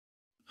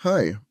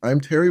Hi,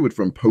 I'm Terry Wood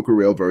from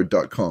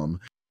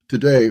PokerRailbird.com.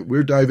 Today,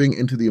 we're diving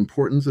into the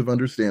importance of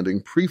understanding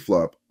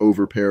pre-flop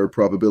overpair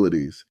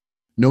probabilities.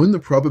 Knowing the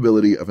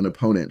probability of an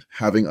opponent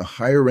having a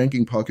higher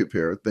ranking pocket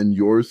pair than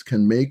yours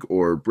can make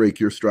or break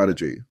your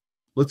strategy.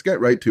 Let's get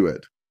right to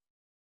it.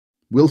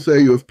 We'll say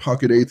you have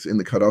pocket eights in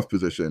the cutoff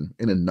position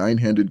in a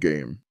 9-handed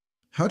game.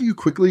 How do you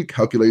quickly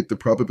calculate the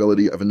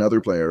probability of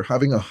another player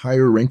having a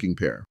higher ranking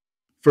pair?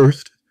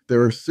 First,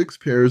 there are 6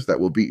 pairs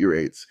that will beat your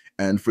eights,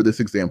 and for this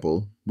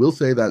example, we'll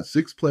say that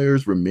 6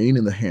 players remain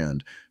in the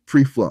hand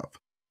pre-flop.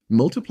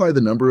 Multiply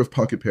the number of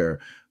pocket pair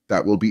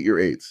that will beat your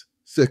eights,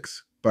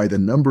 6, by the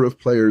number of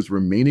players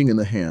remaining in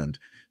the hand,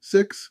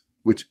 6,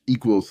 which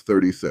equals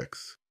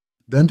 36.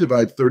 Then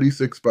divide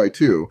 36 by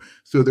 2,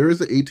 so there is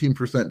an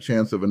 18%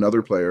 chance of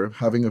another player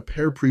having a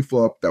pair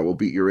pre-flop that will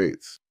beat your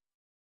eights.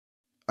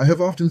 I have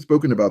often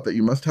spoken about that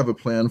you must have a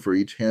plan for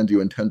each hand you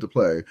intend to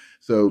play,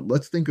 so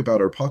let's think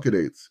about our pocket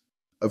eights.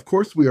 Of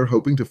course, we are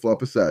hoping to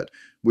flop a set,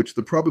 which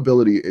the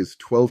probability is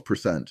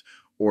 12%,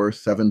 or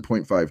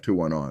 7.5 to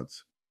 1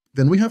 odds.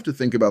 Then we have to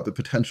think about the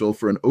potential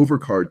for an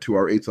overcard to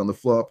our eights on the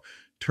flop,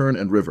 turn,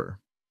 and river.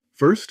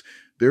 First,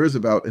 there is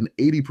about an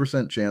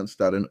 80% chance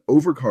that an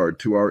overcard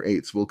to our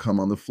eights will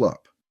come on the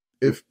flop.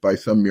 If, by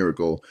some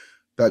miracle,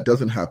 that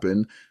doesn't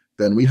happen,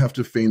 then we have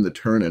to feign the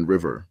turn and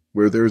river,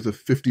 where there is a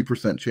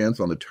 50% chance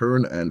on the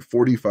turn and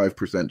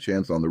 45%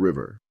 chance on the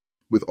river.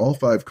 With all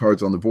 5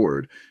 cards on the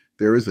board,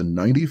 there is a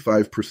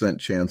 95%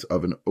 chance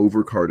of an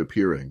overcard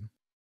appearing.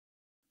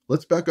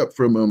 Let's back up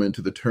for a moment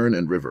to the turn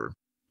and river.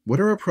 What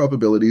are our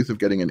probabilities of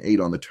getting an 8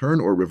 on the turn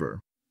or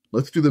river?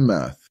 Let's do the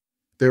math.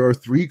 There are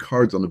 3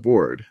 cards on the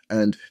board,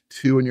 and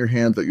 2 in your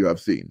hand that you have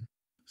seen.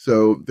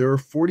 So there are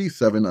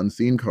 47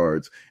 unseen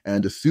cards,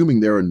 and assuming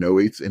there are no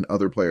 8s in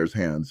other players'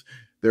 hands,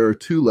 there are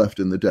 2 left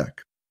in the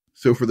deck.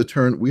 So for the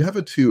turn, we have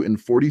a 2 in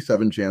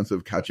 47 chance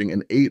of catching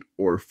an 8,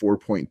 or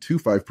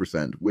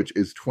 4.25%, which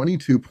is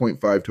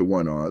 22.5 to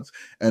 1 odds,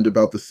 and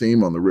about the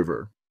same on the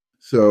river.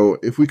 So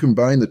if we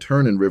combine the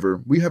turn and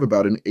river, we have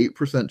about an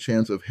 8%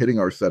 chance of hitting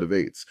our set of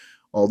 8s,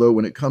 although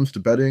when it comes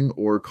to betting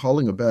or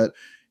calling a bet,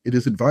 it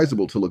is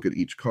advisable to look at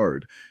each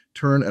card,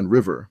 turn and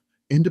river,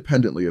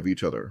 independently of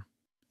each other.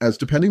 As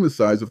depending the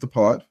size of the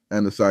pot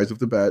and the size of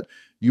the bet,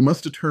 you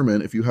must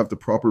determine if you have the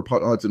proper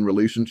pot odds in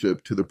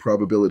relationship to the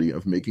probability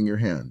of making your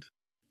hand.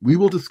 We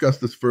will discuss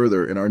this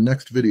further in our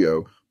next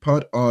video,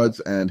 pot odds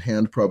and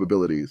hand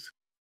probabilities.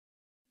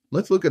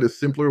 Let's look at a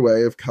simpler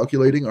way of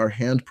calculating our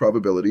hand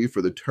probability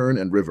for the turn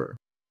and river.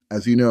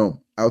 As you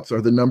know, outs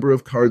are the number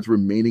of cards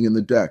remaining in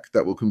the deck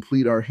that will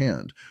complete our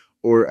hand,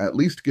 or at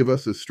least give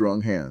us a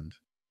strong hand.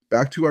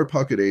 Back to our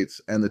pocket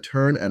eights and the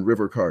turn and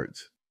river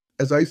cards.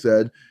 As I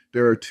said,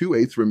 there are 2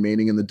 8s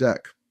remaining in the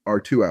deck, our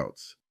 2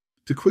 outs.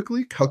 To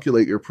quickly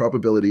calculate your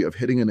probability of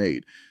hitting an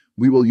 8,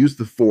 we will use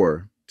the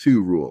 4-2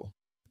 rule.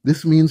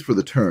 This means for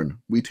the turn,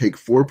 we take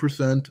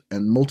 4%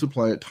 and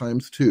multiply it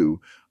times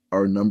 2,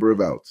 our number of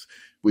outs,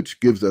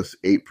 which gives us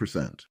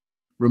 8%.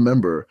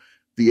 Remember,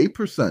 the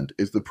 8%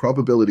 is the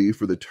probability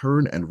for the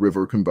turn and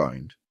river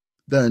combined.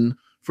 Then,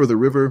 for the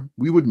river,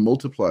 we would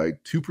multiply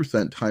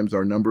 2% times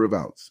our number of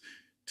outs,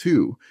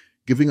 2,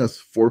 giving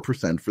us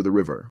 4% for the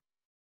river.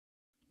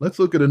 Let's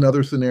look at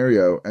another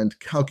scenario and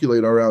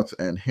calculate our outs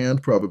and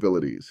hand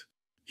probabilities.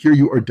 Here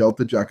you are dealt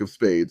the jack of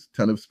spades,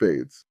 10 of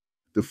spades.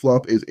 The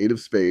flop is 8 of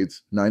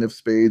spades, 9 of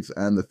spades,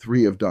 and the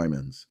 3 of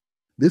diamonds.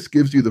 This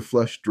gives you the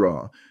flush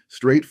draw,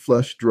 straight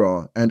flush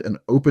draw, and an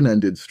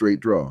open-ended straight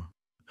draw.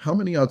 How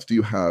many outs do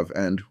you have,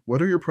 and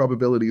what are your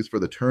probabilities for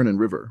the turn and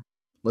river?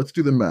 Let's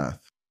do the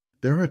math.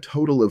 There are a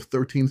total of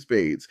 13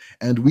 spades,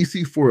 and we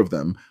see 4 of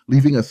them,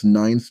 leaving us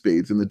 9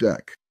 spades in the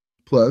deck.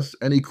 Plus,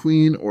 any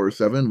queen or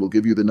 7 will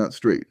give you the nut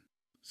straight.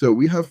 So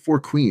we have 4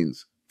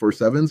 queens, 4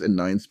 sevens, and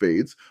 9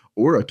 spades,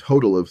 or a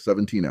total of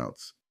 17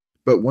 outs.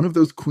 But one of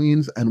those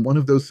queens and one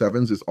of those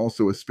sevens is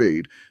also a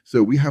spade,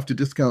 so we have to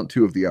discount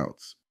 2 of the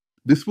outs.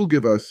 This will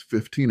give us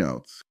 15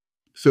 outs.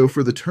 So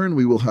for the turn,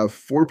 we will have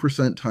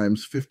 4%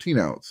 times 15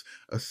 outs,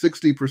 a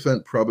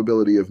 60%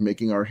 probability of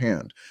making our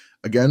hand,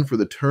 again for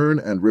the turn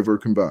and river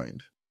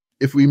combined.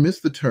 If we miss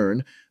the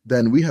turn,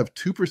 then we have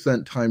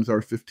 2% times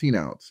our 15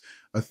 outs,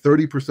 a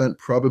 30%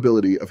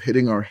 probability of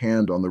hitting our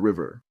hand on the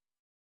river.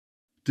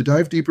 To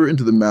dive deeper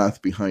into the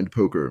math behind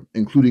poker,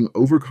 including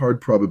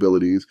overcard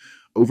probabilities,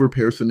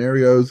 overpair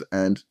scenarios,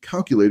 and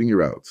calculating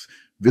your outs,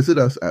 visit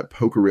us at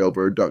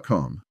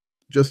PokerRailbird.com.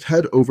 Just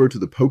head over to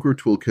the Poker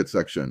Toolkit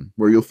section,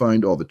 where you'll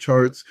find all the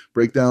charts,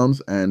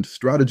 breakdowns, and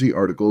strategy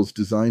articles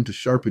designed to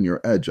sharpen your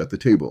edge at the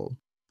table.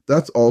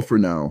 That's all for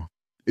now.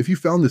 If you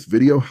found this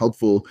video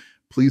helpful,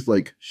 please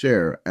like,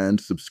 share, and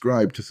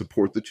subscribe to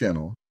support the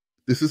channel.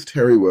 This is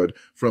Terry Wood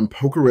from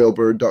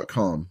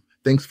PokerRailbird.com.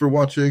 Thanks for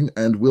watching,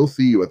 and we'll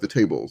see you at the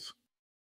tables.